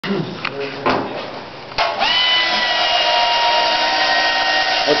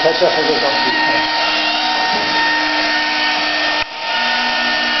I'll catch up with this on the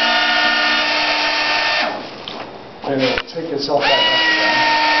and it'll take itself back up again.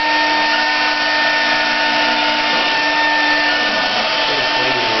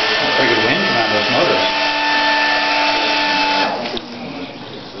 Pretty good wind around those motors.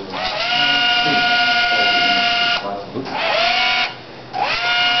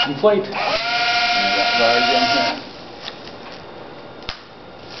 Inflate.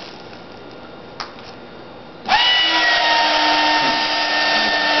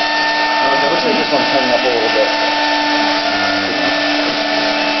 Looks like this one's hanging up a little bit.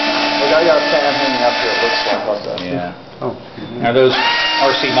 Look, I got a fan hanging up here, it looks like that. Yeah. Oh. Are those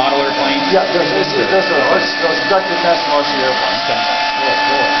RC model airplanes? Yeah, those are ducted cast from RC airplanes.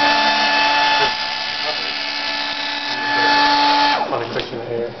 Funny friction of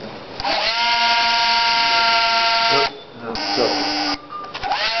air.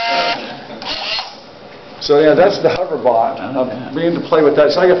 So yeah, that's the hoverbot. Oh, I'm beginning to play with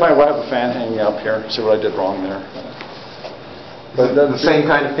that. So I gotta find where I have a fan hanging up here. See what I did wrong there. But the same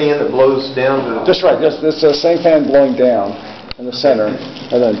kind of fan that blows down to... Just right. It's the same fan blowing down in the center,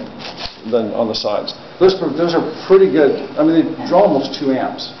 and then on the sides. Those are pretty good. I mean, they draw almost 2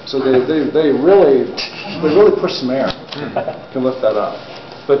 amps, so they really push some air. Can lift that up.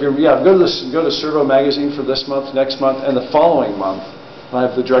 But if go to Servo magazine for this month, next month, and the following month. I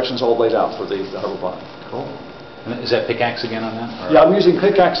have the directions all laid out for the hoverbot. Cool. And is that pickaxe again on that? Or? Yeah, I'm using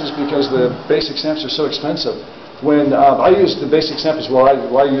pickaxes because the basic stamps are so expensive. When I use the basic stamp is what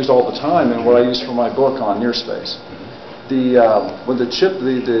I use all the time and what I use for my book on near space. When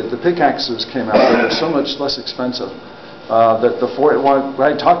the pickaxes came out, they were so much less expensive. That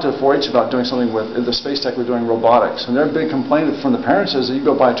I talked to 4-H about doing something with the Space Tech. We're doing robotics, and their big complaint from the parents is that you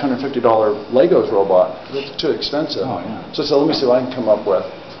go buy a $250 Legos robot. It's too expensive. Oh, yeah. So I said, let me see what I can come up with.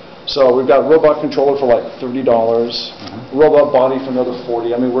 So we've got a robot controller for like $30, robot body for another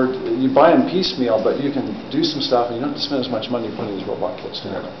 $40. I mean, you buy them piecemeal, but you can do some stuff, and you don't have to spend as much money putting these robot kits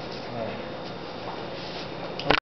together.